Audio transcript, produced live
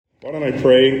Why don't I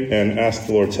pray and ask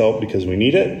the Lord's help because we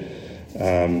need it,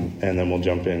 and then we'll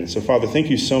jump in. So, Father,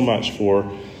 thank you so much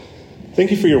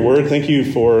thank you for your word. Thank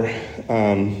you for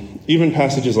even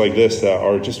passages like this that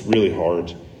are just really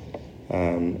hard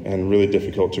and really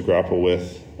difficult to grapple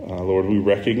with. Lord, we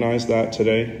recognize that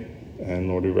today, and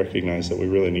Lord, we recognize that we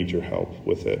really need your help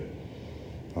with it.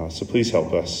 So please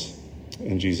help us.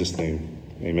 In Jesus' name,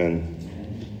 amen.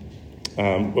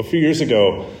 A few years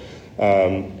ago,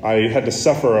 I had to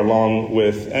suffer along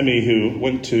with Emmy, who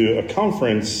went to a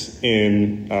conference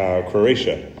in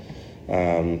Croatia.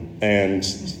 And,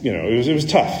 you know, it was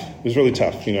tough. It was really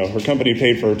tough. You know, her company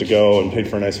paid for her to go and paid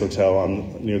for a nice hotel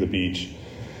near the beach.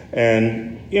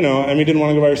 And, you know, Emmy didn't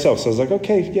want to go by herself. So I was like,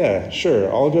 okay, yeah,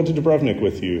 sure. I'll go to Dubrovnik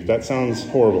with you. That sounds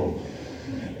horrible.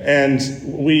 And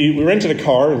we rented a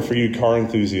car, and for you car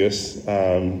enthusiasts,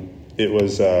 it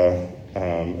was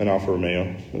an Alfa Romeo.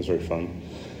 It was very fun.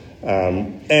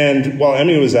 And while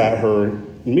Emmy was at her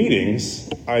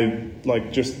meetings, I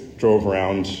just drove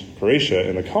around Croatia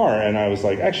in the car, and I was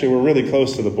like, actually, we're really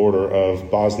close to the border of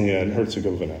Bosnia and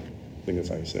Herzegovina. I think that's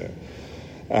how you say it.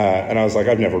 And I was like,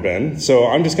 I've never been. So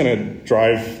I'm just going to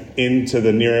drive into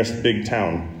the nearest big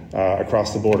town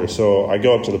across the border. So I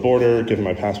go up to the border, give them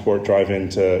my passport, drive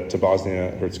into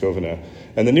Bosnia Herzegovina.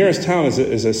 And the nearest town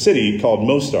is a city called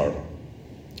Mostar.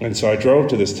 And so I drove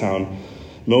to this town,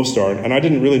 Mostar, and I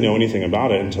didn't really know anything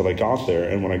about it until I got there.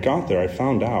 And when I got there, I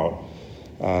found out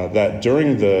that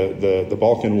during the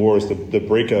Balkan Wars, the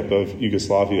breakup of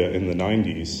Yugoslavia in the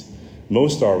 90s,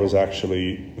 Mostar was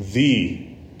actually the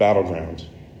battleground.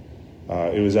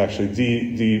 It was actually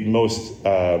the most,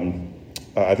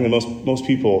 I think most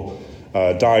people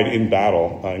died in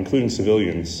battle, including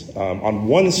civilians, on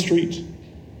one street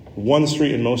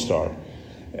in Mostar.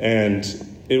 And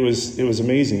it was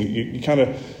amazing.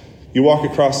 You walk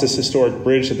across this historic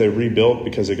bridge that they rebuilt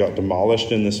because it got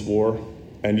demolished in this war.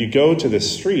 And you go to this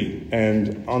street,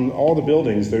 and on all the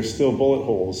buildings, there's still bullet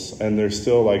holes, and there's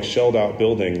still shelled out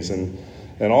buildings, and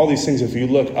all these things. If you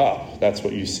look up, that's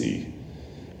what you see.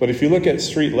 But if you look at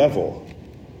street level,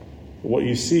 what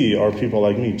you see are people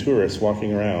like me, tourists,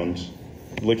 walking around,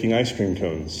 licking ice cream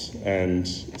cones, and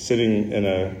sitting in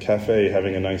a cafe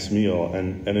having a nice meal,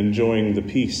 and enjoying the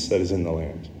peace that is in the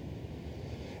land.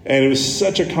 And it was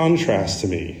such a contrast to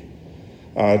me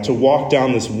to walk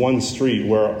down this one street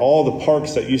where all the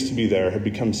parks that used to be there had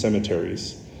become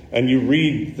cemeteries. And you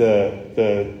read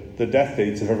the death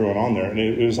dates of everyone on there, and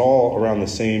it was all around the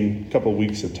same couple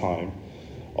weeks of time.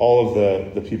 All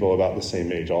of the people about the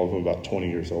same age, all of them about 20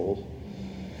 years old.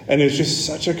 And it's just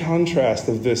such a contrast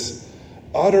of this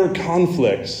utter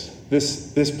conflict.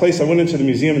 This place, I went into the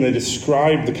museum and they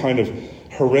described the kind of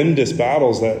horrendous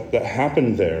battles that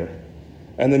happened there.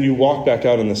 And then you walk back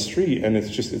out in the street and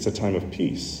it's a time of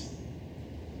peace.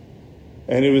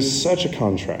 And it was such a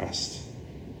contrast.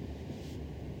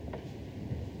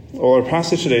 Well, our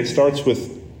passage today starts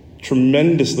with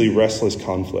tremendously restless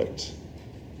conflict.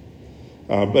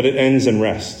 But it ends in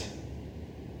rest.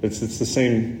 It's the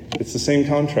same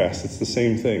contrast. It's the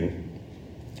same thing.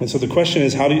 And so the question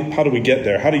is, how do we get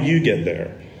there? How do you get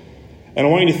there? And I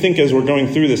want you to think as we're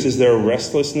going through this, is there a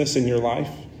restlessness in your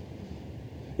life?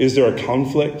 Is there a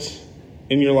conflict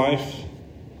in your life?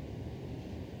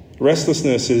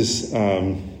 Restlessness is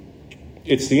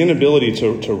it's the inability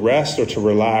to rest or to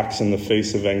relax in the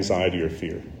face of anxiety or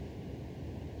fear.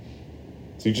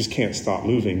 So you just can't stop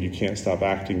moving, you can't stop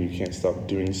acting, you can't stop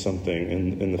doing something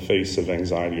in the face of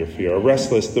anxiety or fear.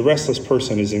 The restless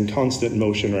person is in constant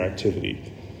motion or activity.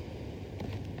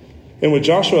 And what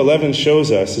Joshua 11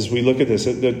 shows us as we look at this,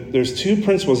 that there's two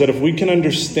principles that if we can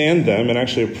understand them and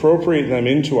actually appropriate them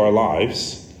into our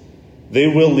lives, they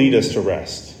will lead us to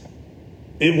rest.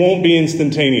 It won't be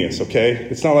instantaneous, okay?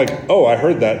 It's not like, oh, I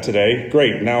heard that today,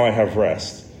 great, now I have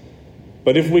rest.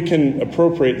 But if we can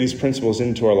appropriate these principles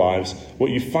into our lives, what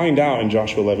you find out in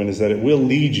Joshua 11 is that it will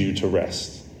lead you to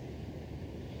rest.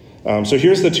 So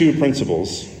here's the two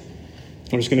principles.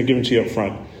 I'm just going to give them to you up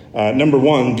front. Number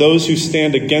one, those who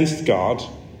stand against God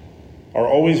are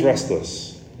always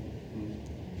restless.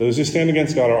 Those who stand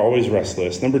against God are always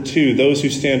restless. Number two, those who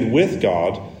stand with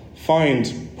God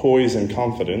find poise and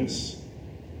confidence.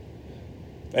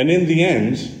 And in the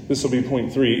end, this will be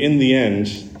point three, in the end,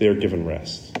 they are given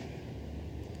rest.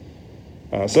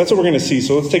 So that's what we're going to see.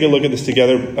 So let's take a look at this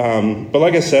together. But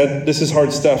like I said, this is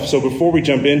hard stuff. So before we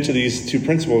jump into these two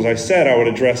principles, I said I would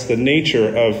address the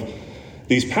nature of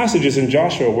these passages in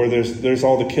Joshua where there's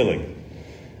all the killing.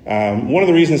 One of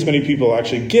the reasons many people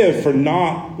actually give for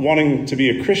not wanting to be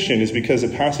a Christian is because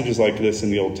of passages like this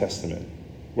in the Old Testament,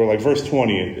 where like verse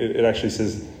 20, it actually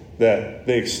says that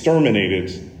they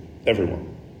exterminated everyone.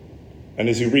 And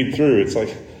as you read through, it's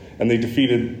like, and they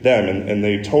defeated them, and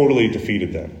they totally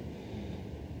defeated them.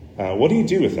 What do you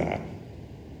do with that?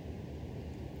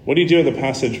 What do you do with the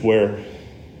passage where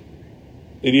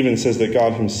it even says that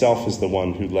God himself is the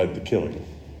one who led the killing?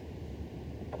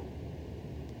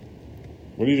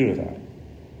 What do you do with that?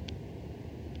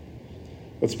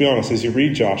 Let's be honest, as you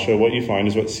read Joshua, what you find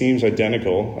is what seems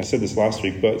identical. I said this last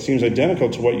week, but it seems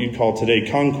identical to what you call today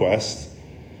conquest,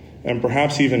 and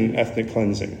perhaps even ethnic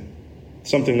cleansing.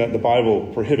 Something that the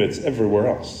Bible prohibits everywhere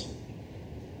else.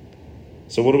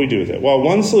 So what do we do with it? Well,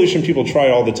 one solution people try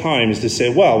all the time is to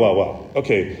say, well,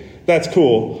 okay, that's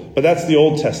cool, but that's the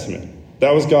Old Testament.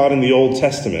 That was God in the Old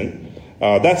Testament.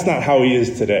 That's not how he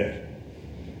is today.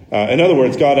 In other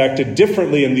words, God acted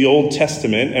differently in the Old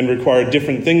Testament and required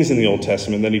different things in the Old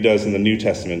Testament than he does in the New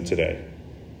Testament today.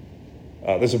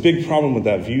 There's a big problem with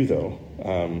that view, though,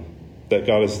 that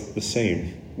God is the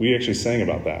same. We actually sang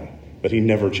about that he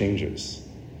never changes.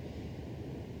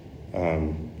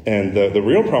 And the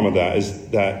real problem with that is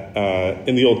that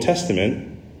in the Old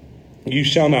Testament, you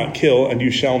shall not kill and you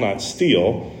shall not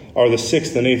steal are the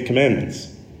 6th and 8th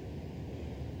commandments.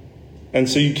 And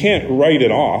so you can't write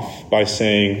it off by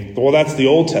saying, well, that's the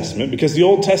Old Testament, because the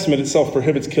Old Testament itself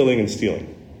prohibits killing and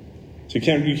stealing. So you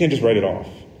can't just write it off.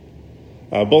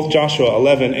 Both Joshua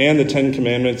 11 and the 10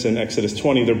 Commandments in Exodus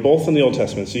 20, they're both in the Old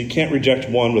Testament, so you can't reject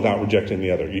one without rejecting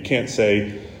the other. You can't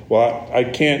say, well, I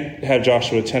can't have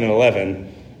Joshua 10 and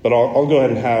 11, but I'll go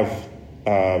ahead and have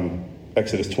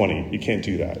Exodus 20. You can't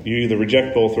do that. You either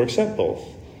reject both or accept both.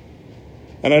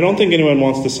 And I don't think anyone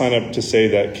wants to sign up to say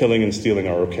that killing and stealing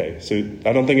are okay. So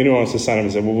I don't think anyone wants to sign up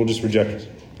and say, well, we'll just reject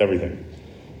everything.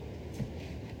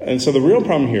 And so the real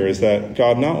problem here is that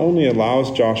God not only allows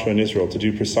Joshua and Israel to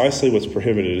do precisely what's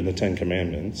prohibited in the 10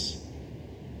 Commandments,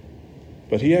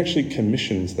 but he actually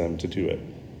commissions them to do it.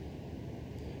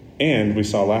 And we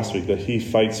saw last week that he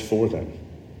fights for them.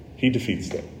 He defeats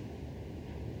them.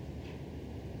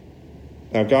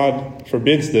 Now, God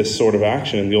forbids this sort of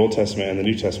action in the Old Testament and the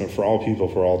New Testament for all people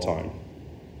for all time.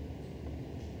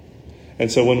 And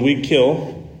so when we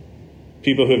kill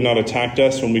people who have not attacked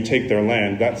us, when we take their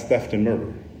land, that's theft and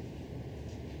murder.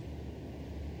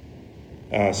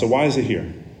 So why is it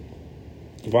here?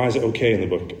 Why is it okay in the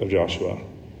book of Joshua?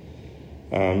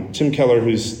 Tim Keller,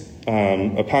 who's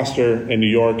a pastor in New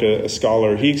York, a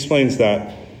scholar, he explains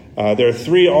that there are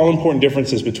 3 all-important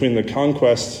differences between the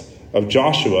conquest of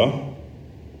Joshua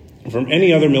from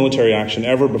any other military action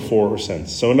ever before or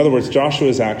since. So in other words,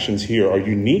 Joshua's actions here are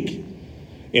unique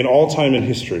in all time in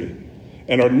history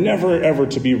and are never, ever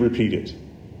to be repeated.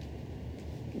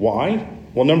 Why?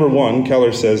 Well, number 1,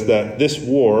 Keller says that this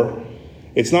war,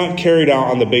 it's not carried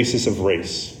out on the basis of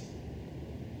race.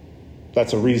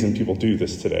 That's a reason people do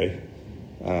this today.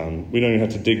 We don't even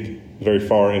have to dig very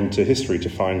far into history to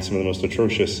find some of the most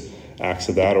atrocious acts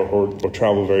of that, or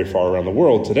travel very far around the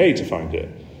world today to find it.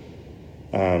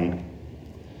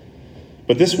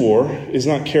 But this war is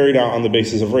not carried out on the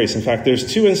basis of race. In fact,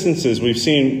 there's 2 instances we've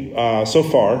seen so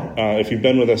far, if you've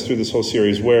been with us through this whole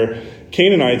series, where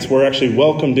Canaanites were actually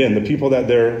welcomed in. The people that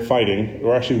they're fighting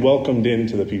were actually welcomed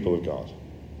into the people of God.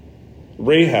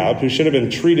 Rahab, who should have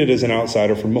been treated as an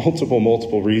outsider for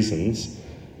multiple reasons,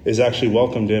 is actually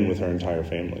welcomed in with her entire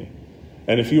family.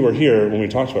 And if you were here when we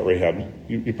talked about Rahab,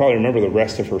 you probably remember the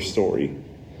rest of her story.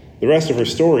 The rest of her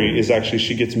story is actually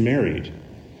she gets married.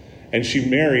 And she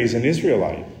marries an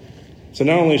Israelite. So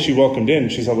not only is she welcomed in,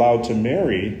 she's allowed to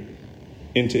marry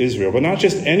into Israel. But not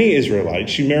just any Israelite.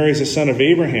 She marries a son of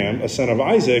Abraham, a son of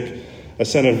Isaac, a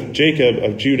son of Jacob,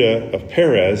 of Judah, of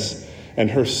Perez. And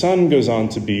her son goes on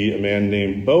to be a man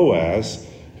named Boaz,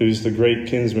 who's the great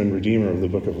kinsman redeemer of the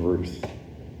book of Ruth.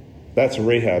 That's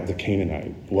Rahab the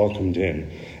Canaanite, welcomed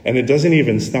in. And it doesn't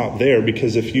even stop there,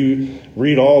 because if you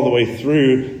read all the way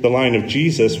through the line of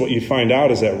Jesus, what you find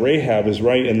out is that Rahab is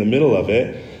right in the middle of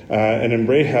it. And in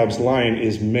Rahab's line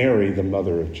is Mary, the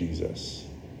mother of Jesus.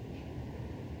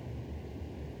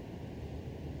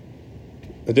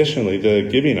 Additionally, the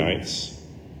Gibeonites,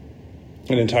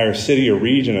 an entire city or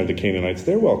region of the Canaanites,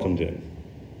 they're welcomed in.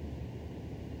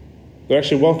 They're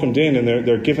actually welcomed in, and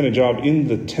they're given a job in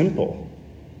the temple,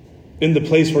 in the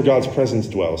place where God's presence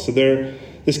dwells. So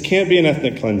this can't be an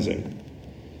ethnic cleansing.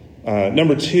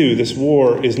 Number 2, this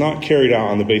war is not carried out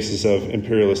on the basis of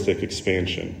imperialistic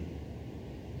expansion.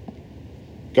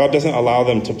 God doesn't allow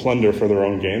them to plunder for their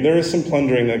own gain. There is some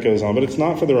plundering that goes on, but it's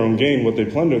not for their own gain. What they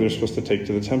plunder, they're supposed to take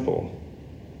to the temple.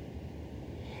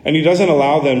 And he doesn't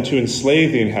allow them to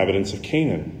enslave the inhabitants of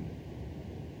Canaan.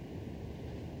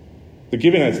 The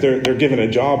Gibeonites, they're given a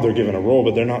job, they're given a role,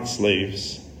 but they're not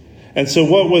slaves. And so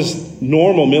what was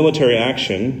normal military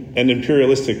action and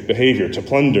imperialistic behavior, to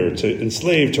plunder, to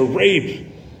enslave, to rape,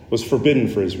 was forbidden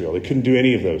for Israel. They couldn't do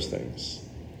any of those things.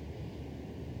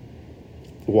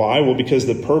 Why? Well, because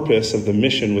the purpose of the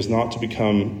mission was not to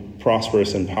become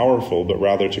prosperous and powerful, but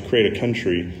rather to create a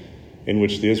country in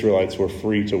which the Israelites were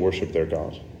free to worship their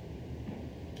God.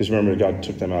 Because remember, God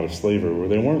took them out of slavery where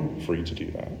they weren't free to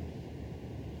do that.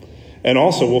 And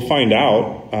also, we'll find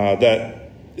out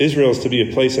that Israel is to be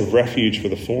a place of refuge for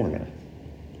the foreigner.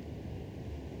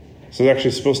 So they're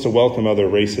actually supposed to welcome other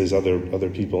races, other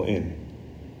people in.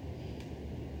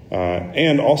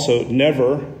 And also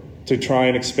never to try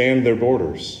and expand their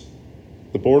borders.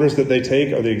 The borders that they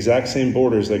take are the exact same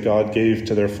borders that God gave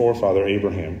to their forefather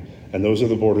Abraham. And those are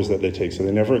the borders that they take. So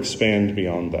they never expand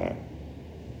beyond that.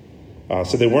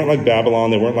 So they weren't like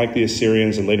Babylon. They weren't like the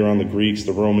Assyrians and later on the Greeks,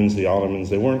 the Romans, the Ottomans.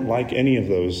 They weren't like any of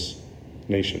those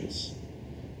nations.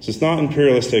 So it's not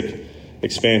imperialistic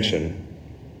expansion.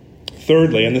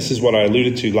 Thirdly, and this is what I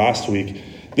alluded to last week,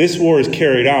 this war is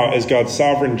carried out as God's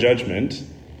sovereign judgment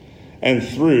and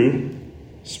through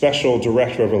special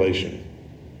direct revelation.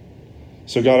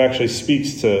 So God actually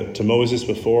speaks to Moses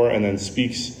before and then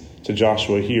speaks to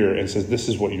Joshua here and says, this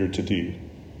is what you're to do.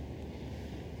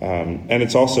 And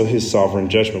it's also his sovereign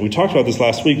judgment. We talked about this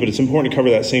last week, but it's important to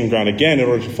cover that same ground again in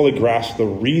order to fully grasp the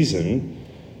reason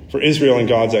for Israel and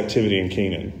God's activity in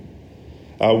Canaan.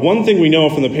 One thing we know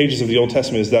from the pages of the Old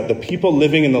Testament is that the people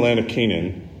living in the land of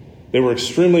Canaan, they were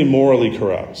extremely morally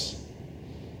corrupt.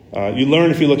 You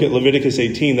learn if you look at Leviticus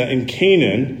 18 that in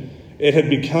Canaan, it had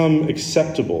become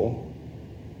acceptable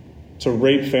to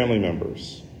rape family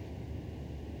members.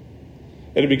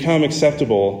 It had become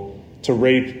acceptable to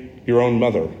rape your own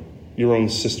mother, your own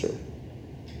sister.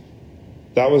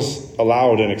 That was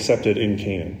allowed and accepted in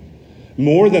Canaan.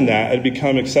 More than that, it had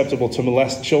become acceptable to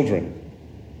molest children.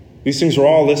 These things were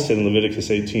all listed in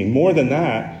Leviticus 18. More than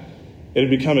that, it had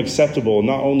become acceptable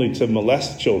not only to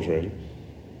molest children,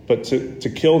 but to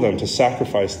kill them, to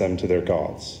sacrifice them to their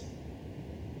gods.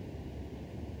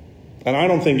 And I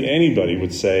don't think anybody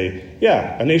would say,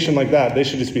 yeah, a nation like that, they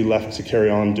should just be left to carry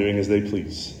on doing as they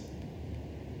please.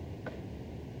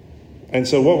 And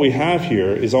so what we have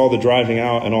here is all the driving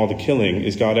out and all the killing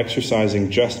is God exercising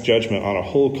just judgment on a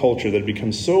whole culture that had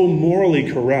become so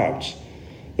morally corrupt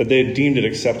that they had deemed it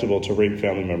acceptable to rape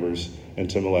family members and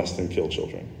to molest and kill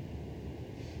children.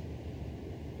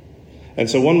 And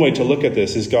so one way to look at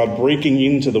this is God breaking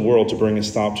into the world to bring a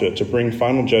stop to it, to bring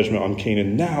final judgment on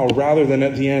Canaan now rather than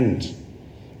at the end,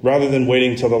 rather than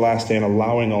waiting till the last day and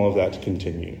allowing all of that to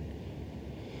continue.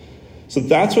 So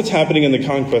that's what's happening in the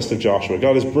conquest of Joshua.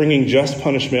 God is bringing just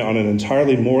punishment on an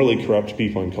entirely morally corrupt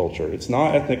people and culture. It's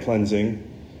not ethnic cleansing.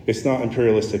 It's not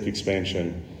imperialistic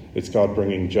expansion. It's God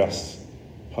bringing just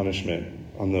punishment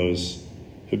on those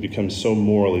who become so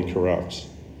morally corrupt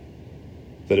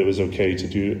that it was okay to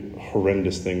do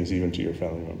horrendous things even to your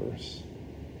family members.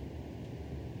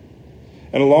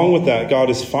 And along with that, God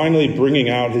is finally bringing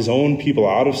out his own people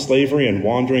out of slavery and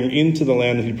wandering into the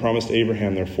land that he promised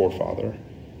Abraham, their forefather.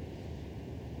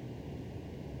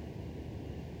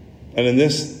 And in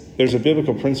this, there's a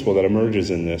biblical principle that emerges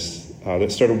in this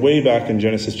that started way back in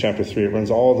Genesis chapter 3. It runs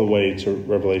all the way to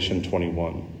Revelation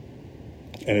 21.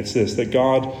 And it's this, that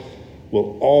God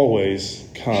will always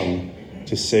come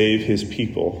to save his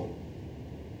people.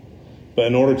 But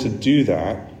in order to do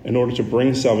that, in order to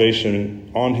bring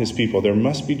salvation on his people, there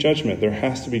must be judgment. There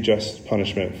has to be just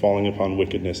punishment falling upon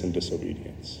wickedness and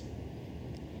disobedience.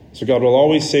 So God will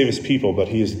always save his people, but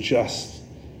he is just,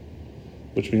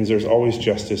 which means there's always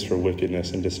justice for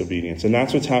wickedness and disobedience. And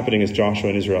that's what's happening as Joshua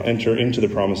and Israel enter into the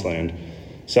promised land.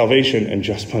 Salvation and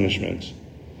just punishment.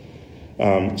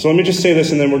 So let me just say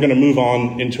this, and then we're going to move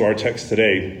on into our text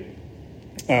today.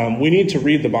 We need to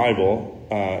read the Bible,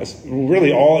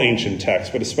 really all ancient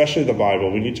texts, but especially the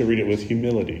Bible. We need to read it with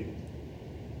humility.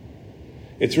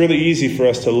 It's really easy for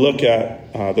us to look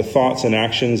at the thoughts and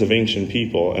actions of ancient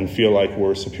people and feel like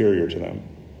we're superior to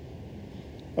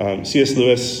them. C.S.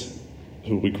 Lewis,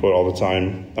 who we quote all the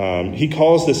time, he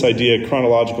calls this idea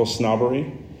chronological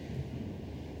snobbery.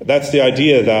 That's the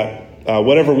idea that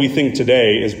whatever we think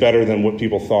today is better than what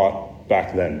people thought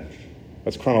back then.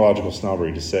 That's chronological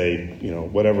snobbery, to say,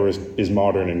 whatever is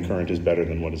modern and current is better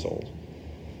than what is old.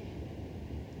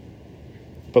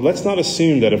 But let's not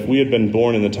assume that if we had been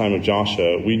born in the time of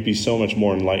Joshua, we'd be so much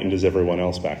more enlightened as everyone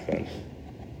else back then.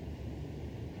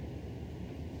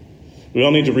 We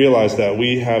all need to realize that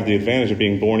we have the advantage of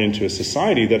being born into a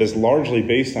society that is largely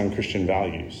based on Christian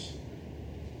values.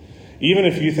 Even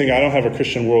if you think I don't have a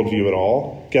Christian worldview at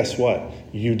all, guess what?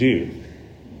 You do.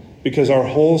 because our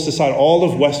whole society, all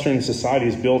of Western society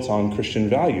is built on Christian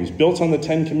values, built on the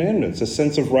Ten Commandments, a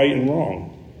sense of right and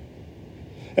wrong.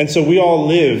 And so we all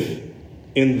live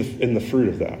in the fruit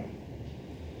of that.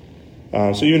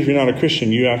 So even if you're not a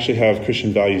Christian, you actually have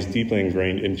Christian values deeply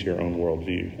ingrained into your own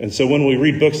worldview. And so when we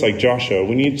read books like Joshua,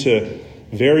 we need to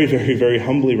very, very, very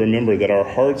humbly remember that our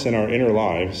hearts and our inner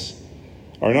lives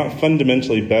are not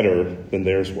fundamentally better than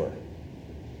theirs were.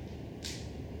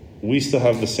 We still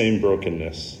have the same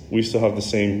brokenness. We still have the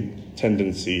same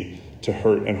tendency to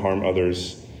hurt and harm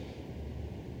others.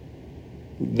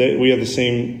 We have the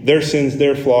same, their sins,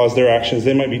 their flaws, their actions,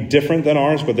 they might be different than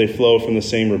ours, but they flow from the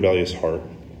same rebellious heart.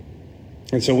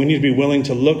 And so we need to be willing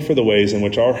to look for the ways in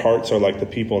which our hearts are like the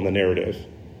people in the narrative.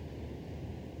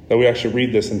 That we actually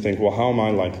read this and think, well, how am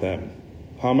I like them?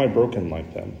 How am I broken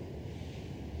like them?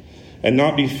 And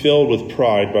not be filled with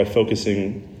pride by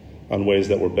focusing on ways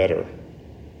that were better.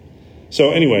 So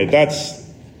anyway,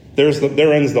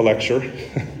 there ends the lecture,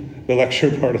 the lecture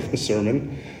part of the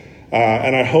sermon.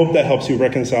 And I hope that helps you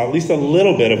reconcile at least a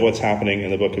little bit of what's happening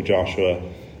in the book of Joshua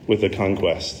with the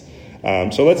conquest.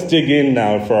 So let's dig in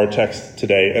now for our text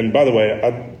today. And by the way,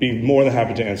 I'd be more than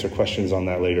happy to answer questions on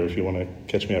that later. If you want to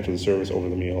catch me after the service over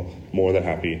the meal, more than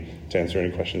happy to answer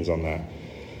any questions on that.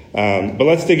 But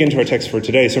let's dig into our text for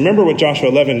today. So remember what Joshua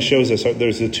 11 shows us.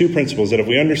 There's the two principles that if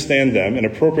we understand them and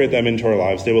appropriate them into our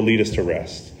lives, they will lead us to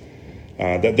rest.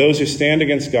 That those who stand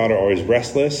against God are always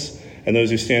restless, and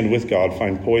those who stand with God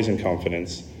find poise and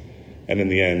confidence. And in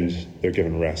the end, they're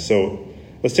given rest. So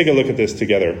let's take a look at this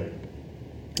together.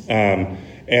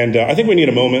 I think we need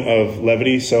a moment of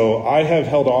levity. So I have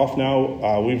held off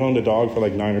now. We've owned a dog for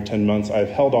like 9 or 10 months. I've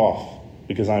held off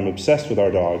because I'm obsessed with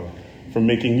our dog from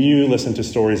making you listen to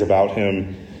stories about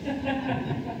him.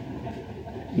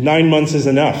 9 months is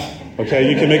enough. Okay,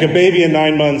 you can make a baby in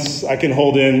 9 months. I can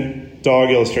hold in dog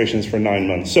illustrations for 9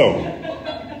 months. So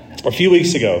a few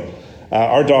weeks ago,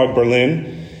 our dog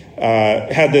Berlin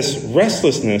had this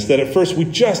restlessness that at first we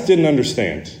just didn't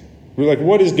understand. We were like,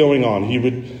 what is going on? He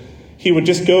would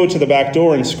just go to the back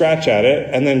door and scratch at it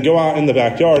and then go out in the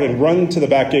backyard and run to the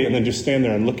back gate and then just stand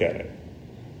there and look at it.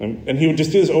 And he would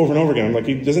just do this over and over again. I'm like,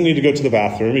 he doesn't need to go to the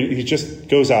bathroom. He just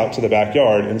goes out to the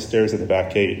backyard and stares at the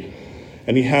back gate.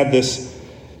 And he had this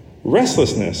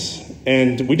restlessness.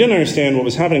 And we didn't understand what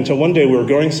was happening until one day we were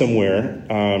going somewhere,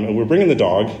 and we were bringing the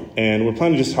dog, and we're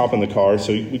planning to just hop in the car.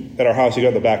 So at our house, you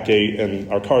got the back gate,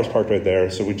 and our car's parked right there.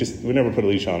 So we never put a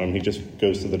leash on him. He just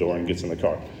goes to the door and gets in the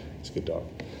car. He's a good dog.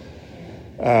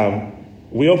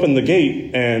 We opened the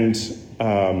gate, and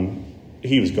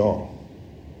he was gone.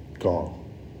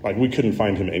 Like, we couldn't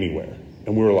find him anywhere.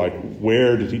 And we were like,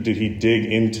 where did he dig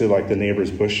into, like, the neighbor's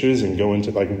bushes and go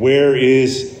into, like, where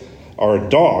is our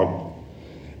dog?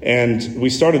 And we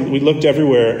looked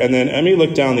everywhere, and then Emmy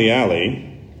looked down the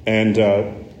alley, and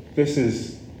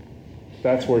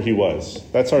that's where he was.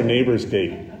 That's our neighbor's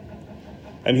gate.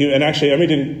 And actually, Emmy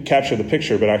didn't capture the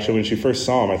picture, but actually when she first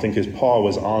saw him, I think his paw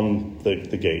was on the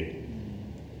gate.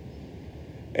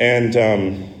 And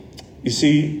you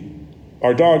see,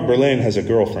 our dog Berlin has a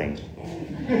girlfriend.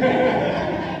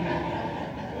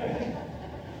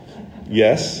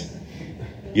 Yes,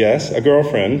 a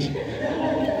girlfriend.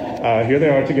 Here they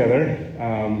are together.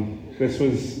 This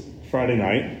was Friday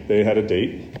night. They had a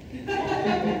date.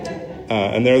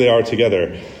 And there they are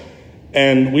together.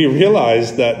 And we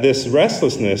realized that this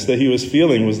restlessness that he was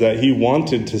feeling was that he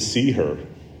wanted to see her.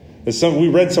 We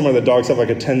read somewhere that dogs have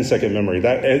like a 10-second memory.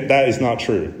 That is not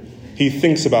true. He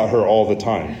thinks about her all the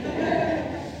time.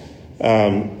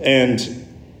 And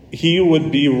he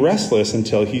would be restless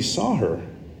until he saw her.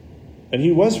 And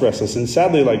he was restless. And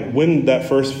sadly, like when that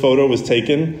first photo was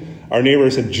taken, our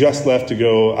neighbors had just left to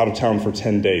go out of town for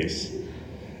 10 days.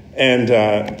 And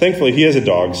thankfully, he has a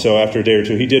dog, so after a day or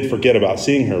two, he did forget about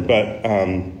seeing her. But,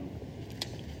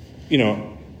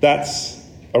 that's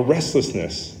a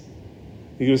restlessness.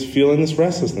 He was feeling this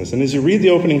restlessness. And as you read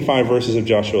the opening 5 verses of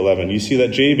Joshua 11, you see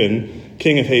that Jabin,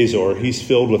 king of Hazor, he's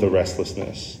filled with a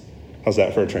restlessness. How's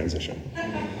that for a transition?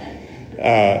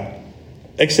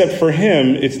 Except for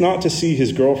him, it's not to see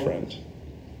his girlfriend.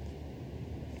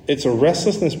 It's a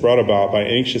restlessness brought about by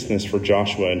anxiousness for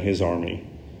Joshua and his army.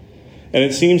 And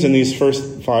it seems in these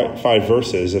first five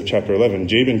verses of chapter 11,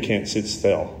 Jabin can't sit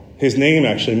still. His name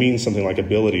actually means something like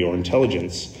ability or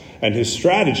intelligence. And his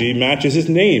strategy matches his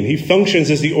name. He functions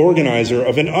as the organizer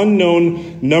of an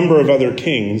unknown number of other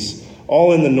kings,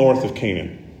 all in the north of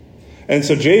Canaan. And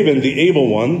so Jabin, the able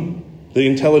one, the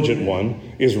intelligent one,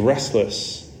 is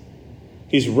restless.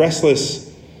 He's restless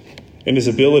in his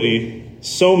ability,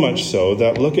 so much so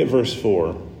that, look at verse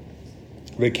 4.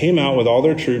 They came out with all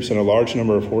their troops and a large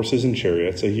number of horses and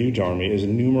chariots, a huge army, as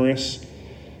numerous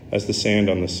as the sand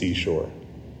on the seashore.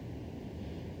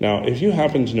 Now, if you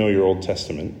happen to know your Old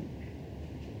Testament,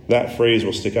 that phrase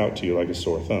will stick out to you like a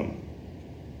sore thumb.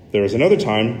 There was another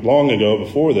time, long ago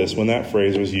before this, when that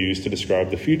phrase was used to describe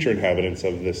the future inhabitants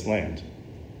of this land.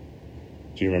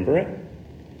 Do you remember it?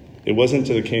 It wasn't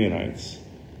to the Canaanites.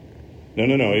 No.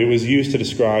 It was used to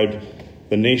describe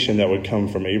the nation that would come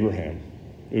from Abraham.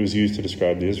 It was used to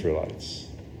describe the Israelites.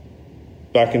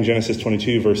 Back in Genesis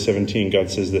 22, verse 17, God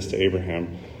says this to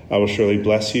Abraham, I will surely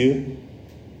bless you.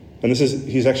 And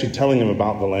he's actually telling him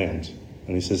about the land.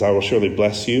 And he says, I will surely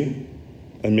bless you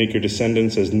and make your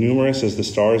descendants as numerous as the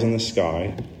stars in the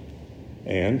sky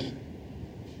and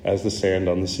as the sand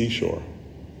on the seashore.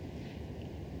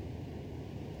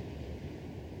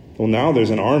 Well, now there's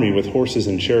an army with horses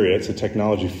and chariots, a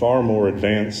technology far more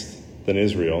advanced than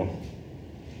Israel,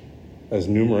 as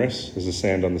numerous as the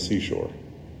sand on the seashore.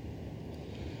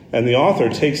 And the author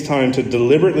takes time to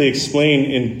deliberately explain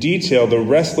in detail the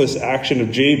restless action of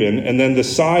Jabin and then the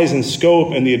size and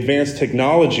scope and the advanced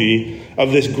technology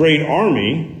of this great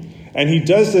army. And he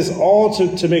does this all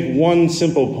to make one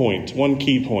simple point, one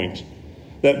key point,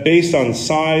 that based on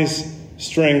size,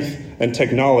 strength, and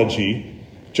technology,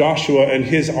 Joshua and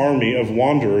his army of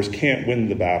wanderers can't win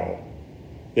the battle.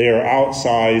 They are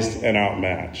outsized and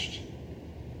outmatched.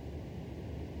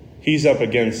 He's up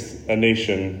against a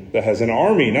nation that has an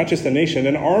army, not just a nation,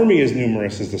 an army as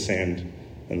numerous as the sand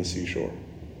and the seashore.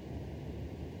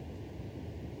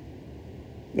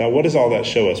 Now, what does all that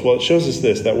show us? Well, it shows us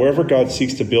this, that wherever God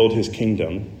seeks to build his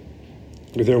kingdom,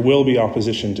 there will be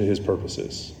opposition to his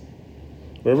purposes.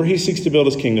 Wherever he seeks to build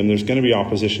his kingdom, there's going to be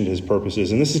opposition to his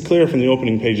purposes. And this is clear from the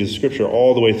opening pages of Scripture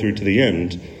all the way through to the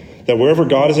end, that wherever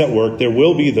God is at work, there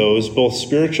will be those, both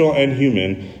spiritual and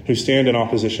human, who stand in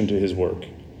opposition to his work.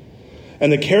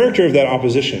 And the character of that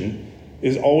opposition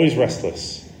is always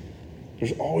restless.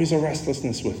 There's always a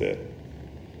restlessness with it.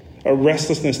 A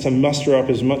restlessness to muster up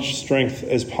as much strength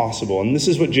as possible. And this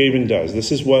is what Jabin does.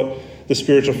 This is what the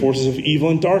spiritual forces of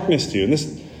evil and darkness do.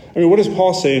 And what does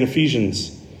Paul say in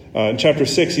Ephesians? In chapter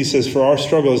 6, he says, for our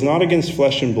struggle is not against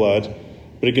flesh and blood,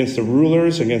 but against the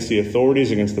rulers, against the authorities,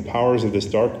 against the powers of this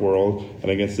dark world, and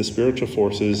against the spiritual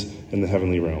forces in the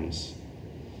heavenly realms.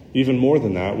 Even more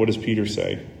than that, what does Peter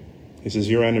say? He says,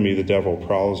 your enemy, the devil,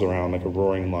 prowls around like a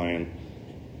roaring lion,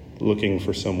 looking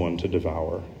for someone to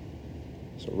devour.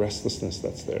 So restlessness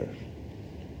that's there.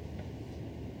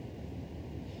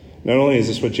 Not only is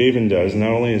this what Jabin does,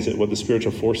 not only is it what the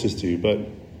spiritual forces do, but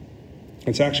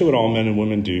it's actually what all men and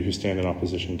women do who stand in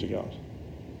opposition to God.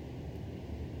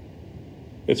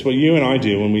 It's what you and I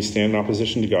do when we stand in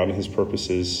opposition to God and his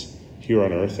purposes here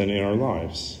on earth and in our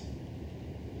lives.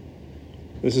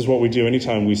 This is what we do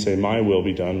anytime we say, my will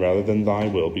be done, rather than thy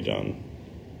will be done.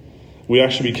 We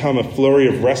actually become a flurry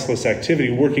of restless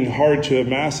activity, working hard to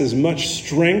amass as much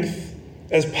strength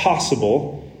as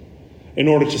possible in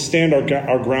order to stand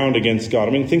our ground against God.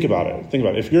 I mean, think about it.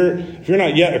 If you're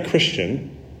not yet a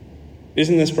Christian,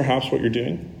 isn't this perhaps what you're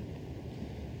doing?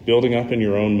 Building up in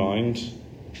your own mind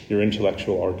your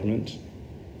intellectual argument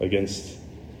against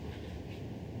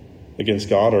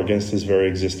God or against his very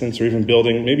existence, or even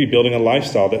maybe building a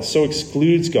lifestyle that so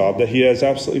excludes God that he has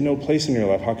absolutely no place in your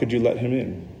life. How could you let him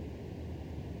in?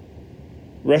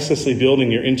 Restlessly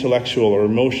building your intellectual or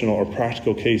emotional or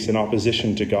practical case in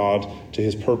opposition to God, to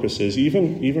his purposes,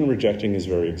 even rejecting his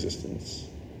very existence.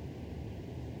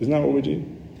 Isn't that what we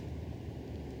do?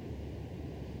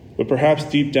 But perhaps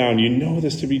deep down, you know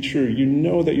this to be true. You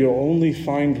know that you'll only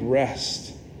find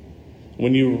rest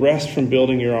when you rest from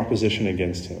building your opposition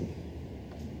against him.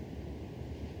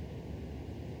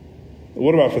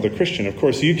 What about for the Christian? Of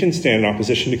course, you can stand in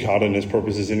opposition to God and his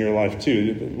purposes in your life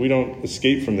too. We don't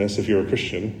escape from this if you're a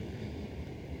Christian.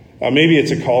 Maybe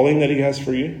it's a calling that he has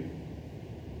for you.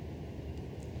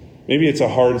 Maybe it's a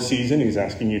hard season he's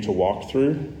asking you to walk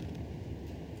through.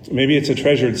 Maybe it's a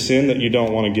treasured sin that you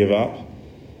don't want to give up.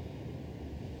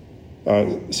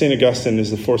 St. Augustine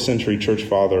is the 4th century church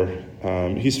father.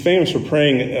 He's famous for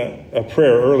praying a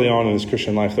prayer early on in his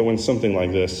Christian life that went something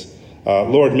like this.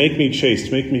 Lord, make me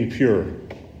chaste, make me pure,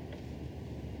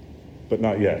 but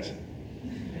not yet.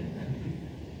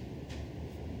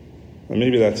 And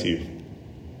maybe that's you.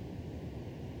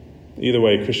 Either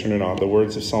way, Christian or not, the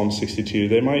words of Psalm 62,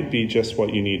 they might be just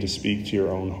what you need to speak to your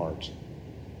own heart.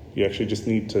 You actually just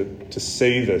need to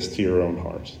say this to your own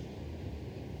heart.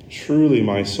 Truly,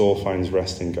 my soul finds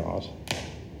rest in God.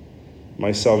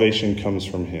 My salvation comes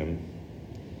from him.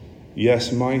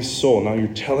 Yes, my soul, now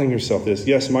you're telling yourself this.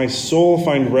 Yes, my soul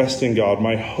finds rest in God.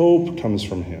 My hope comes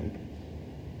from him.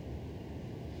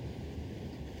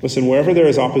 Listen, wherever there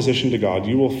is opposition to God,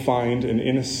 you will find an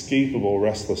inescapable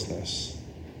restlessness.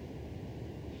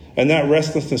 And that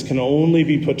restlessness can only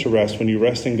be put to rest when you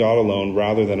rest in God alone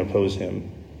rather than oppose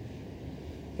him.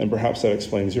 And perhaps that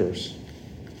explains yours.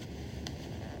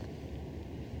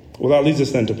 Well, that leads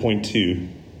us then to point 2.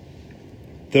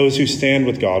 Those who stand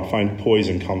with God find poise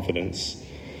and confidence.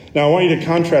 Now, I want you to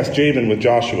contrast Jabin with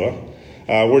Joshua.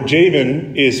 Where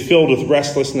Jabin is filled with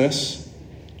restlessness,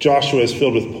 Joshua is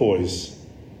filled with poise.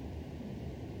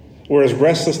 Whereas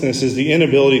restlessness is the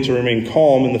inability to remain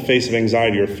calm in the face of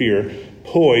anxiety or fear,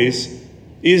 poise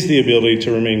is the ability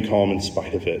to remain calm in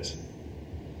spite of it.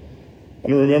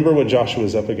 And remember what Joshua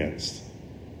is up against.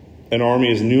 An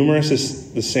army as numerous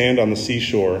as the sand on the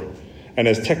seashore and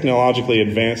as technologically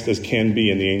advanced as can be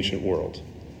in the ancient world.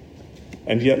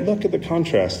 And yet look at the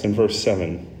contrast in verse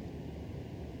 7.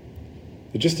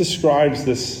 It just describes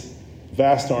this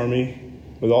vast army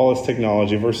with all its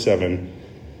technology. Verse 7.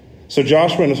 So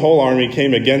Joshua and his whole army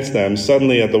came against them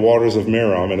suddenly at the waters of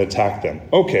Merom and attacked them.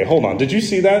 Okay, hold on. Did you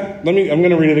see that? I'm going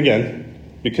to read it again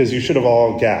because you should have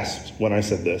all gasped when I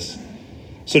said this.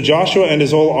 So Joshua and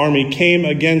his whole army came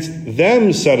against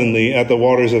them suddenly at the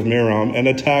waters of Merom and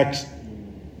attacked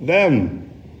them.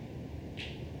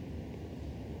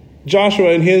 Joshua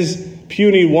and his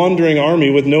puny wandering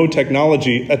army with no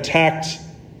technology attacked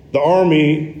the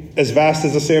army as vast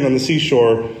as the sand on the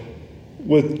seashore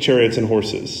with chariots and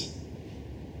horses.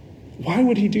 Why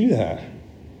would he do that?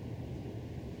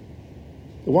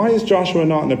 Why is Joshua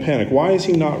not in a panic? Why is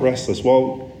he not restless?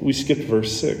 Well, we skipped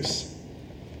verse 6.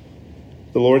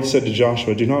 The Lord said to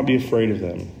Joshua, "Do not be afraid of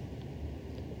them,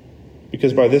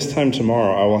 because by this time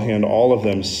tomorrow I will hand all of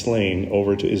them slain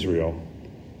over to Israel.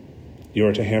 You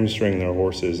are to hamstring their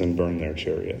horses and burn their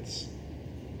chariots."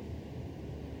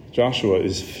 Joshua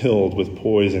is filled with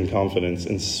poise and confidence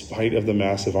in spite of the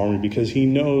massive army because he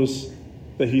knows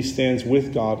that he stands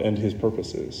with God and his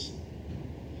purposes.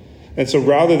 And so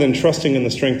rather than trusting in the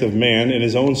strength of man, in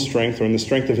his own strength, or in the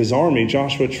strength of his army,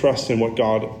 Joshua trusts in what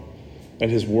God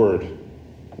and his word,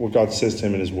 what God says to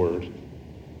him in his word.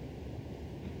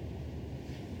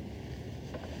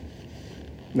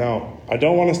 Now, I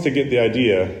don't want us to get the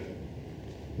idea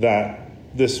that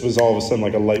this was all of a sudden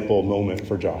like a light bulb moment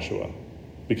for Joshua,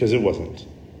 because it wasn't.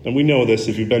 And we know this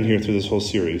if you've been here through this whole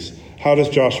series. How does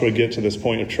Joshua get to this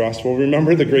point of trust? Well,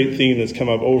 remember the great theme that's come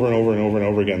up over and over and over and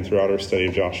over again throughout our study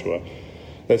of Joshua.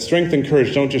 That strength and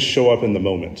courage don't just show up in the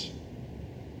moment.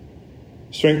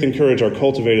 Strength and courage are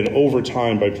cultivated over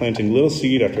time by planting little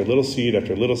seed after little seed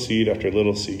after little seed after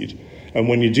little seed. And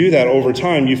when you do that over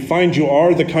time, you find you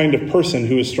are the kind of person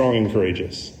who is strong and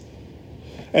courageous.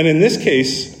 And in this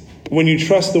case, when you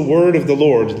trust the word of the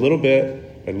Lord, little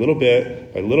bit by little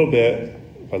bit by little bit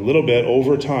by little bit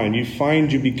over time, you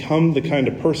find you become the kind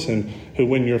of person who,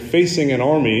 when you're facing an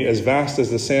army as vast as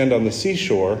the sand on the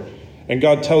seashore, and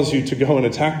God tells you to go and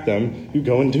attack them, you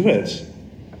go and do it.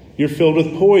 You're filled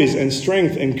with poise and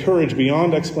strength and courage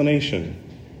beyond explanation.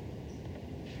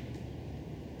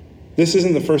 This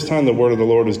isn't the first time the word of the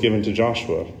Lord was given to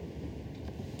Joshua.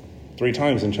 3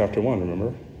 times in chapter 1,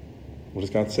 remember? What does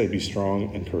God say? Be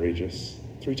strong and courageous.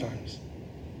 3 times.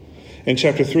 In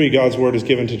chapter 3, God's word is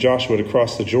given to Joshua to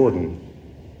cross the Jordan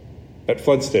at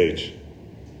flood stage.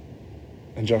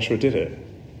 And Joshua did it.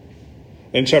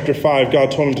 In chapter 5, God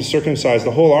told him to circumcise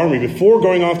the whole army before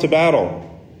going off to battle.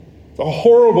 A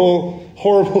horrible,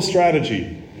 horrible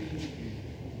strategy.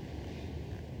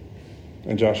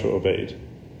 And Joshua obeyed.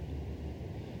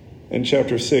 In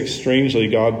chapter 6, strangely,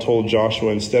 God told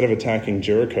Joshua, instead of attacking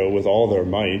Jericho with all their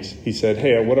might, he said,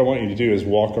 "Hey, what I want you to do is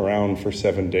walk around for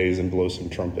 7 days and blow some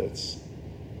trumpets."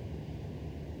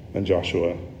 And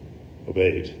Joshua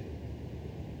obeyed.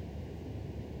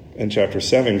 In chapter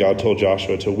 7, God told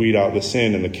Joshua to weed out the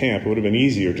sin in the camp. It would have been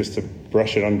easier just to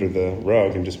brush it under the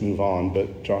rug and just move on,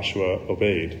 but Joshua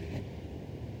obeyed.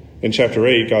 In chapter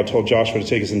 8, God told Joshua to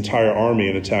take his entire army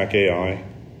and attack Ai,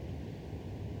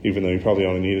 even though he probably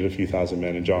only needed a few thousand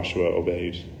men, and Joshua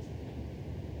obeyed.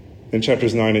 In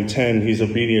chapters 9 and 10, he's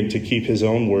obedient to keep his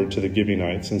own word to the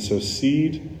Gibeonites, and so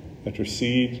seed after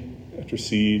seed after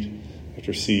seed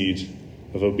after seed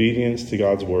of obedience to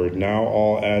God's word now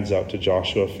all adds up to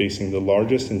Joshua facing the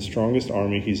largest and strongest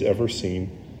army he's ever seen.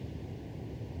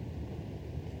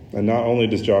 And not only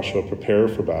does Joshua prepare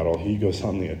for battle, he goes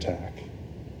on the attack.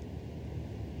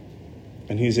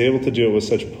 And he's able to do it with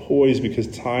such poise because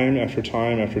time after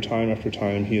time after time after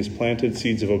time, he has planted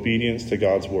seeds of obedience to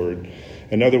God's word.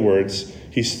 In other words,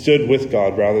 he stood with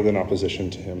God rather than opposition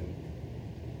to him.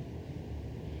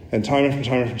 And time after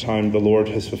time after time, the Lord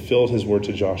has fulfilled his word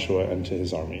to Joshua and to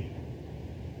his army.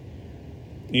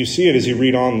 You see it as you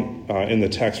read on in the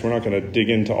text. We're not going to dig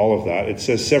into all of that. It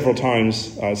says several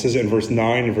times, it says it in verse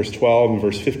 9, in verse 12, and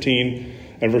verse 15,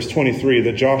 and verse 23,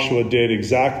 that Joshua did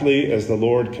exactly as the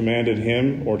Lord commanded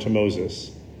him or to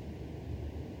Moses.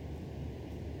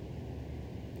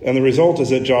 And the result is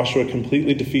that Joshua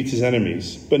completely defeats his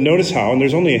enemies. But notice how, and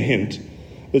there's only a hint.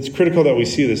 It's critical that we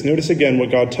see this. Notice again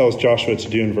what God tells Joshua to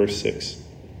do in verse 6.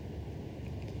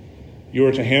 You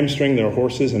are to hamstring their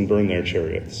horses and burn their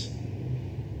chariots.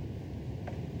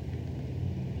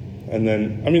 And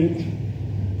then,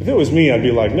 if it was me, I'd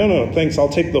be like, no, thanks, I'll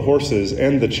take the horses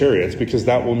and the chariots because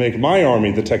that will make my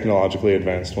army the technologically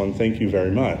advanced one. Thank you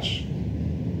very much.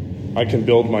 I can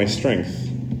build my strength.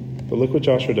 But look what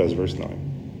Joshua does, verse 9.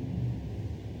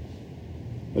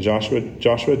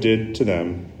 Joshua did to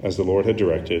them as the Lord had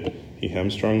directed. He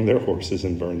hamstrung their horses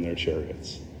and burned their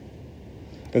chariots.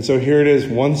 And so here it is,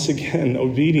 once again,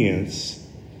 obedience.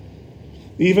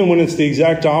 Even when it's the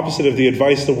exact opposite of the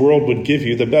advice the world would give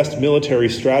you, the best military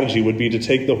strategy would be to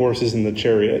take the horses and the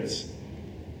chariots,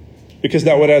 because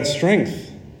that would add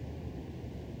strength.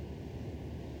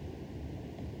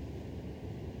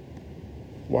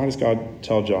 Why does God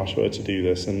tell Joshua to do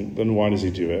this? And then why does he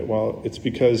do it? Well, it's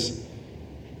because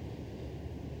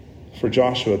for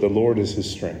Joshua, the Lord is his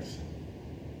strength.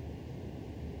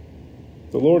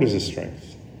 The Lord is his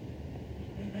strength.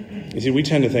 You see, we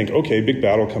tend to think, okay, big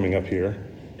battle coming up here,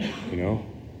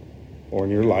 or in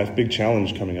your life, big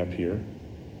challenge coming up here.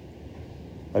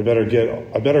 I better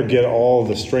get all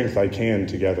the strength I can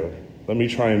together. Let me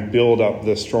try and build up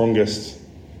the strongest,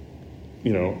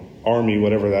 army,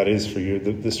 whatever that is for you,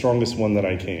 the strongest one that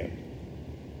I can.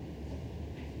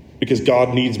 Because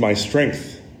God needs my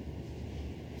strength.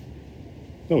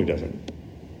 No, he doesn't.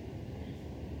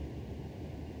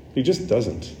 He just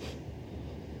doesn't.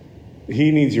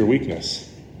 He needs your weakness.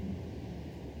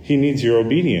 He needs your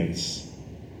obedience.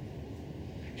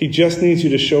 He just needs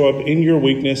you to show up in your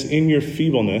weakness, in your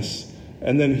feebleness,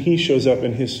 and then he shows up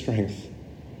in his strength.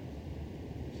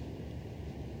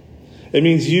 It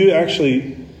means you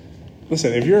actually,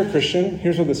 listen, if you're a Christian,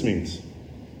 here's what this means.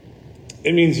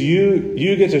 It means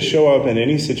you get to show up in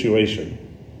any situation,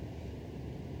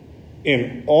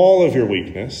 in all of your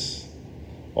weakness,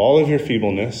 all of your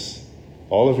feebleness,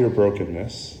 all of your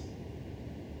brokenness,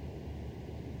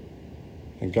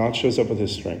 and God shows up with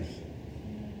his strength.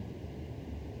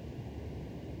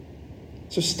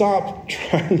 So stop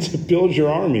trying to build your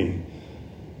army.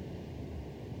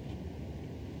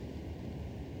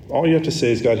 All you have to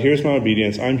say is, God, here's my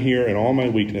obedience. I'm here in all my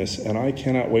weakness, and I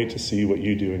cannot wait to see what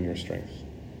you do in your strength.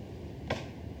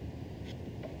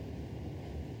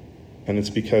 And it's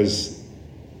because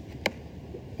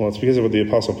of what the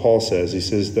Apostle Paul says. He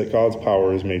says that God's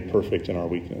power is made perfect in our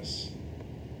weakness.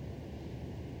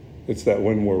 It's that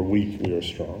when we're weak, we are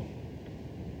strong.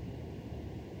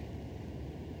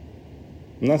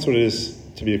 And that's what it is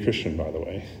to be a Christian, by the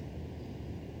way.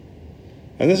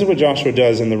 And this is what Joshua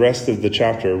does, and the rest of the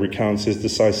chapter recounts his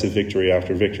decisive victory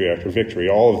after victory after victory.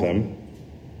 All of them,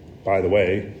 by the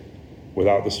way,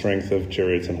 without the strength of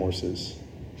chariots and horses.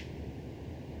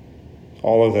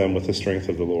 All of them with the strength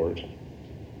of the Lord.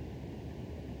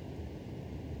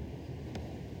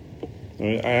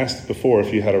 I asked before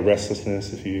if you had a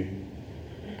restlessness, if you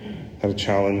had a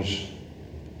challenge.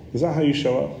 Is that how you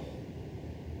show up?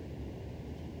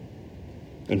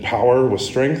 In power with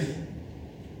strength?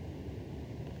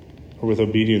 Or with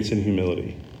obedience and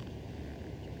humility?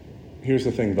 Here's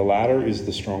the thing, the latter is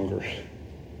the stronger.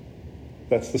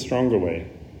 That's the stronger way,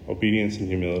 obedience and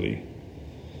humility.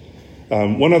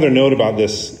 One other note about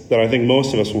this that I think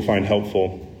most of us will find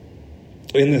helpful.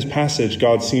 In this passage,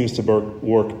 God seems to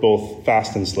work both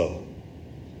fast and slow.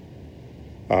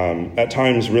 At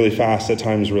times really fast, at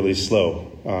times really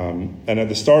slow. And at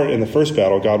the start, in the first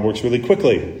battle, God works really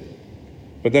quickly.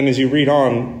 But then as you read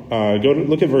on,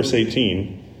 look at verse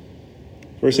 18.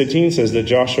 Verse 18 says that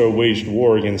Joshua waged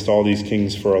war against all these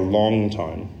kings for a long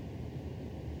time.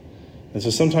 And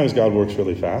so sometimes God works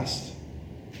really fast,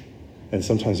 and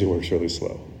sometimes he works really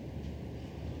slow.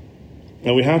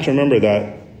 And we have to remember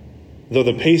that though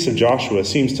the pace of Joshua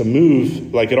seems to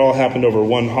move like it all happened over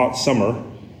one hot summer,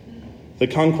 the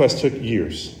conquest took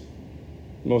years.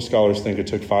 Most scholars think it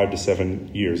took 5 to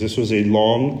 7 years. This was a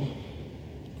long,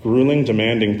 grueling,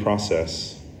 demanding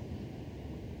process.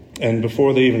 And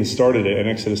before they even started it, in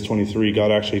Exodus 23, God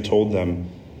actually told them,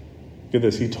 get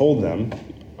this, he told them,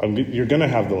 you're going to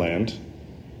have the land,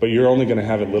 but you're only going to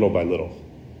have it little by little.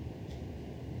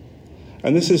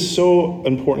 And this is so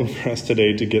important for us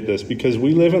today to get this, because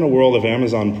we live in a world of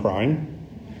Amazon Prime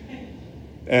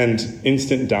and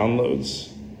instant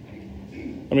downloads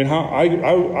I mean,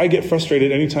 I get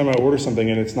frustrated anytime I order something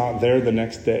and it's not there the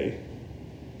next day.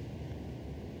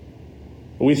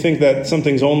 We think that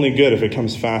something's only good if it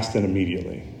comes fast and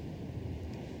immediately.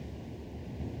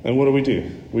 And what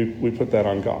do? We put that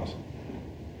on God.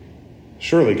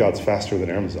 Surely God's faster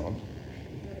than Amazon.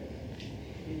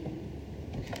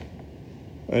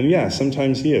 And yeah,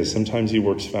 sometimes he is. Sometimes he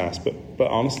works fast. But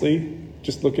honestly,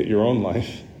 just look at your own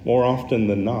life. More often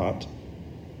than not,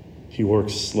 he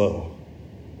works slow.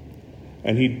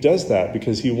 And he does that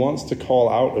because he wants to call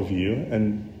out of you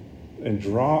and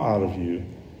draw out of you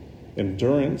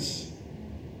endurance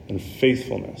and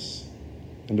faithfulness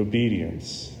and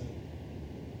obedience.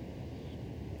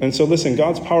 And so listen,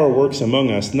 God's power works among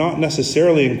us, not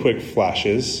necessarily in quick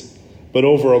flashes, but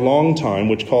over a long time,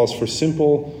 which calls for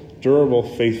simple, durable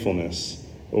faithfulness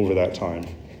over that time.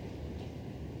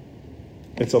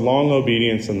 It's a long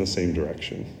obedience in the same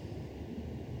direction.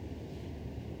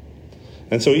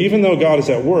 And so even though God is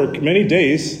at work, many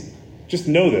days, just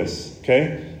know this,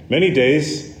 okay? Many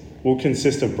days will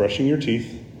consist of brushing your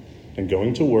teeth and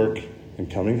going to work and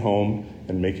coming home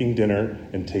and making dinner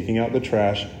and taking out the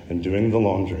trash and doing the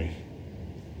laundry.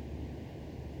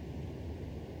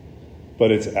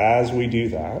 But it's as we do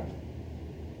that,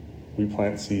 we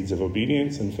plant seeds of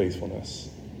obedience and faithfulness.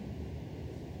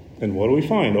 And what do we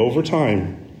find? Over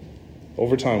time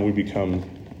we become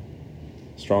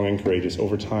strong and courageous.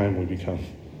 Over time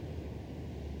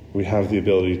we have the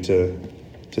ability to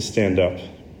stand up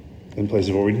in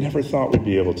places where we never thought we'd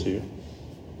be able to.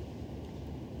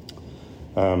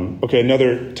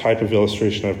 Another type of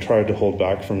illustration I've tried to hold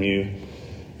back from you,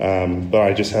 but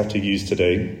I just have to use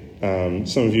today.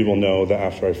 Some of you will know that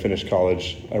after I finished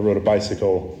college, I rode a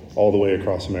bicycle all the way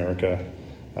across America.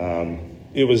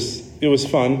 It was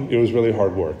fun. It was really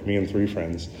hard work, me and 3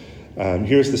 friends.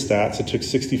 Here's the stats. It took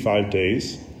 65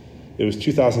 days. It was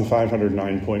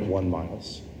 2,509.1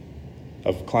 miles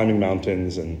of climbing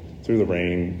mountains and through the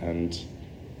rain and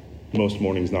most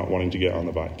mornings not wanting to get on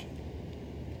the bike.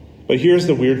 But here's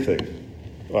the weird thing.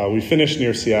 We finished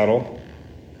near Seattle,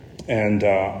 and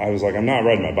I was like, I'm not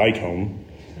riding my bike home.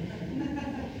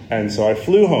 And so I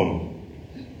flew home.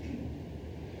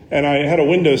 And I had a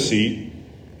window seat,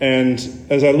 and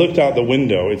as I looked out the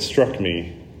window, it struck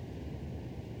me,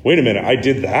 wait a minute, I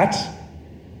did that?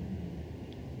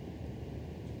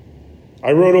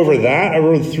 I rode over that? I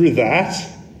rode through that?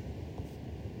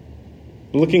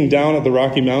 Looking down at the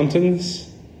Rocky Mountains,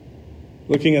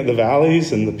 looking at the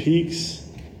valleys and the peaks.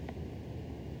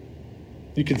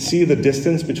 You could see the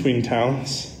distance between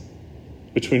towns,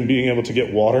 between being able to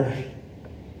get water.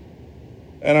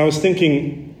 And I was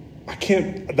thinking,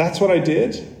 that's what I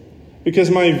did? Because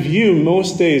my view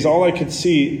most days, all I could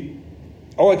see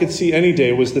any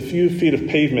day was the few feet of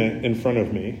pavement in front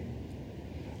of me.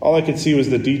 All I could see was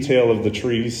the detail of the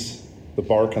trees, the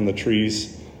bark on the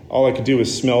trees. All I could do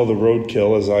was smell the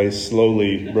roadkill as I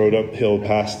slowly rode uphill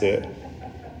past it.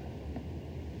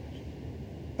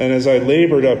 And as I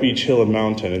labored up each hill and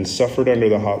mountain and suffered under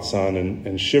the hot sun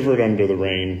and shivered under the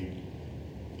rain,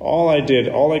 all I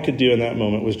could do in that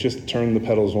moment was just turn the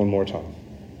pedals one more time.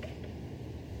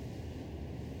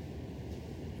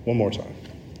 One more time.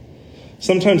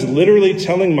 Sometimes literally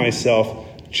telling myself,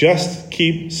 just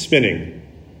keep spinning.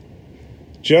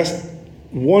 Just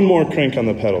one more crank on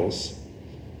the pedals.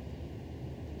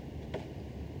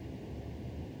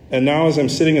 And now as I'm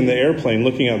sitting in the airplane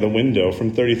looking out the window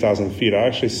from 30,000 feet, I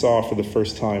actually saw for the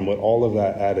first time what all of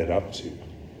that added up to.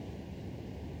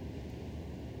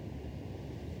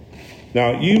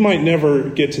 Now, you might never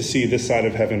get to see this side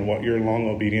of heaven what your long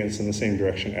obedience in the same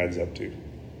direction adds up to.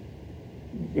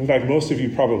 In fact, most of you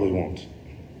probably won't.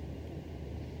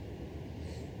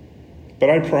 But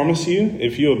I promise you,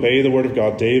 if you obey the word of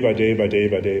God day by day by day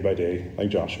by day by day, like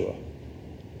Joshua,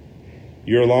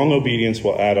 your long obedience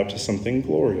will add up to something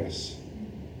glorious.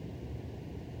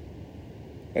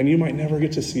 And you might never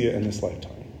get to see it in this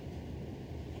lifetime.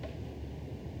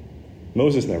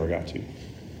 Moses never got to.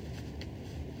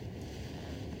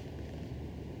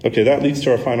 Okay, that leads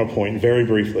to our final point, very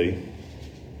briefly.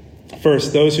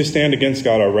 First, those who stand against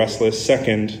God are restless.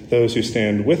 Second, those who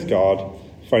stand with God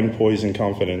find poise and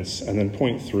confidence. And then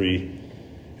point 3,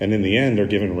 and in the end are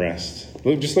given rest.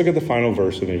 Just look at the final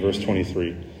verse with me, verse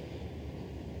 23.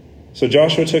 So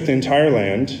Joshua took the entire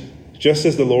land, just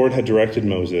as the Lord had directed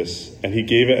Moses, and he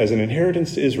gave it as an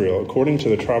inheritance to Israel according to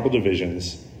the tribal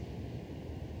divisions.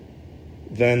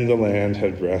 Then the land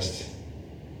had rest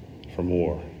from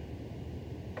war.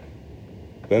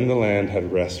 Then the land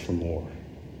had rest from war.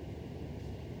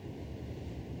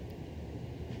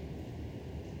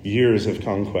 years of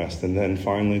conquest, and then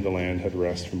finally the land had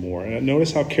rest from war. And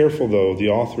notice how careful, though, the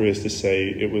author is to say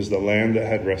it was the land that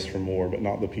had rest from war, but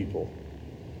not the people.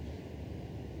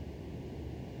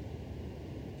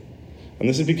 And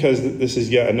this is because this is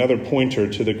yet another pointer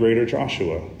to the greater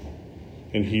Joshua.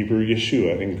 In Hebrew,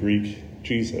 Yeshua. In Greek,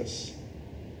 Jesus.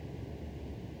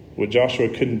 What Joshua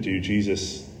couldn't do,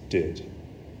 Jesus did.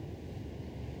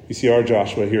 You see, our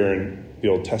Joshua here in the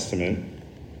Old Testament,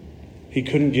 he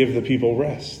couldn't give the people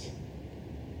rest.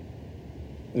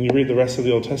 And you read the rest of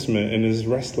the Old Testament, and his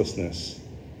restlessness,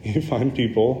 you find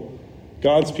people,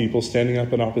 God's people, standing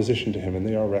up in opposition to him, and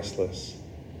they are restless.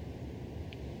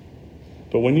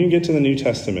 But when you get to the New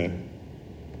Testament,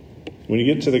 when you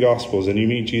get to the Gospels and you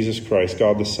meet Jesus Christ,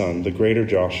 God the Son, the greater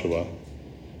Joshua,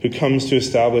 who comes to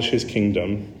establish his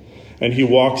kingdom, and he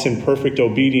walks in perfect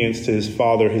obedience to his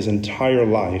Father his entire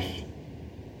life,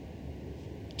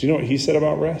 do you know what he said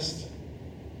about rest?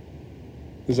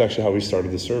 This is actually how we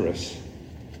started the service.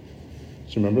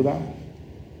 Do you remember that?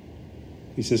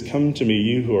 He says, "Come to me,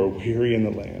 you who are weary in the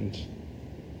land,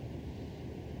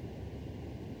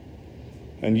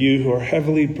 and you who are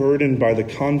heavily burdened by the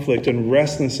conflict and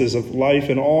restlessness of life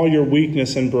and all your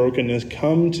weakness and brokenness,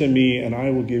 come to me and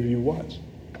I will give you" what?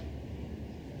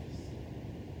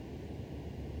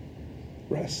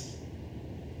 Rest.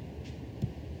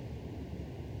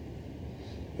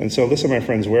 And so listen, my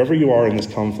friends, wherever you are in this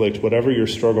conflict, whatever your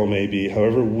struggle may be,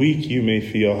 however weak you may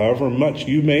feel, however much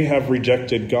you may have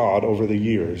rejected God over the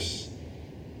years,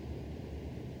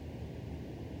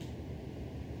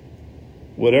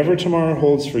 whatever tomorrow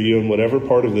holds for you in whatever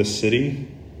part of this city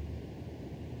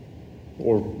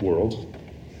or world,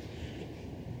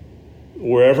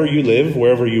 wherever you live,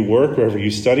 wherever you work, wherever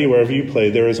you study, wherever you play,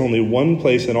 there is only one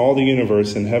place in all the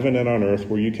universe, in heaven and on earth,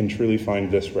 where you can truly find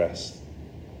this rest.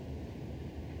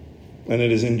 And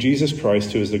it is in Jesus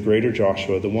Christ, who is the greater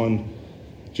Joshua,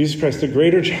 Jesus Christ, the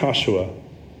greater Joshua,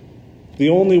 the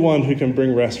only one who can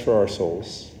bring rest for our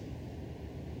souls.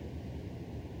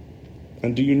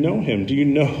 And do you know him? Do you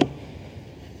know?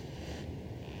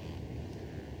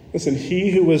 Listen,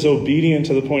 he who was obedient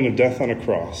to the point of death on a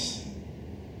cross,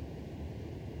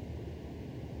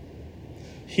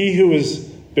 he who was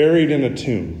buried in a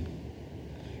tomb,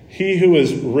 he who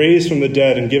was raised from the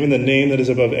dead and given the name that is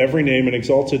above every name and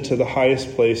exalted to the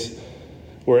highest place,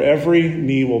 where every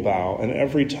knee will bow and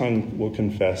every tongue will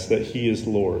confess that he is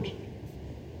Lord.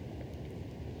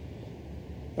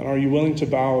 And are you willing to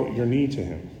bow your knee to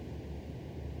him?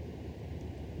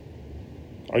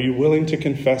 Are you willing to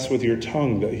confess with your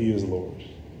tongue that he is Lord?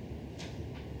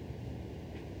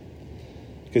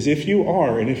 Because if you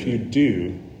are, and if you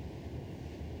do,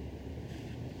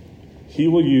 he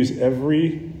will use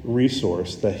every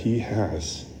resource that he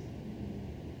has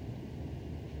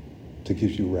to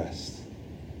give you rest.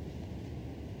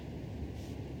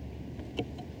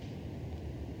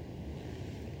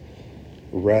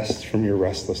 Rest from your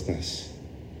restlessness.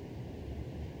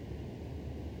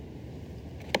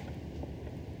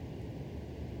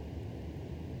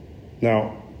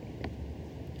 Now,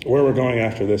 where we're going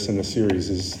after this in the series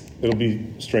is, it'll be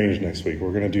strange next week.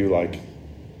 We're going to do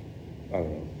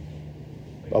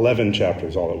 11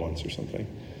 chapters all at once or something.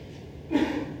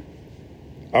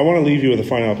 I want to leave you with a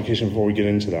final application before we get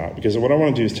into that, because what I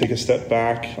want to do is take a step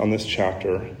back on this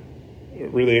chapter,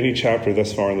 really any chapter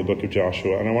thus far in the book of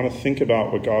Joshua, and I want to think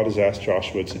about what God has asked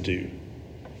Joshua to do.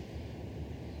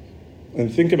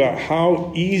 And think about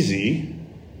how easy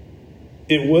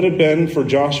it would have been for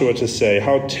Joshua to say,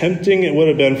 how tempting it would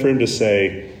have been for him to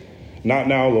say, "Not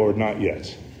now, Lord, not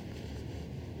yet."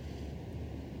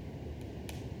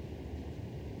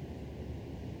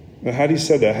 Now, had he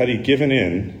said that, had he given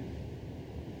in,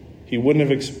 he wouldn't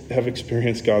have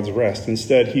experienced God's rest.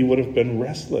 Instead, he would have been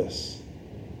restless.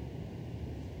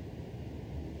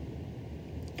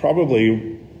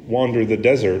 Probably wandered the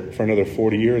desert for another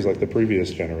 40 years like the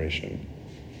previous generation.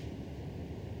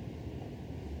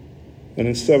 And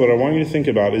instead, what I want you to think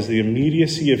about is the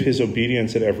immediacy of his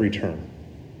obedience at every turn.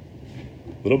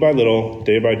 Little by little,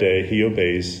 day by day, he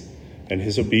obeys, and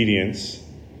his obedience,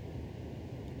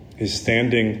 his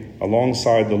standing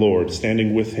alongside the Lord,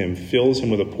 standing with him, fills him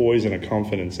with a poise and a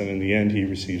confidence, and in the end, he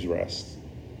receives rest.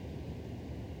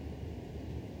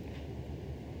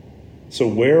 So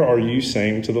where are you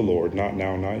saying to the Lord, "Not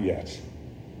now, not yet"?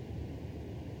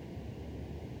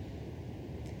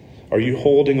 Are you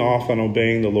holding off on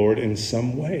obeying the Lord in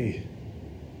some way?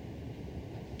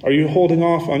 Are you holding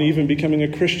off on even becoming a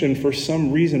Christian for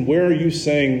some reason? Where are you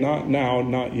saying, "Not now,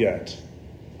 not yet"?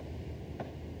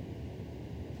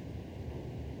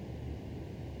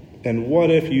 And what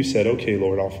if you said, "Okay,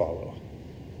 Lord, I'll follow"?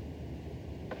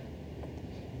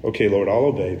 Okay, Lord, I'll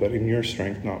obey, but in your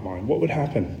strength, not mine. What would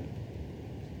happen?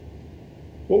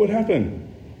 What would happen?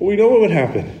 Well, we know what would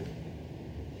happen.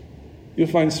 You'll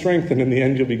find strength, and in the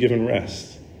end, you'll be given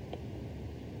rest.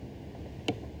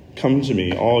 Come to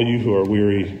me, all you who are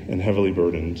weary and heavily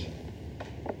burdened,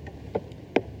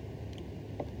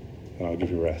 and I'll give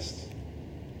you rest.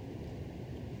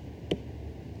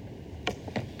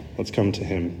 Let's come to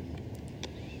him.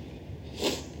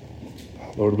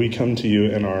 Lord, we come to you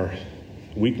in our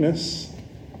weakness,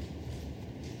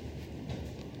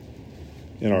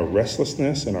 in our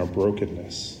restlessness, in our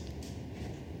brokenness.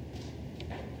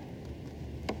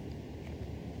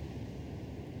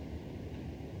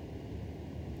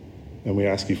 And we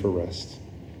ask you for rest.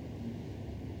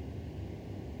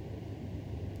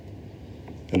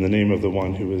 In the name of the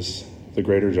one who is the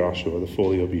greater Joshua, the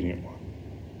fully obedient one,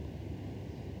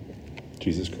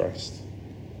 Jesus Christ.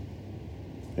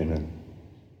 Amen.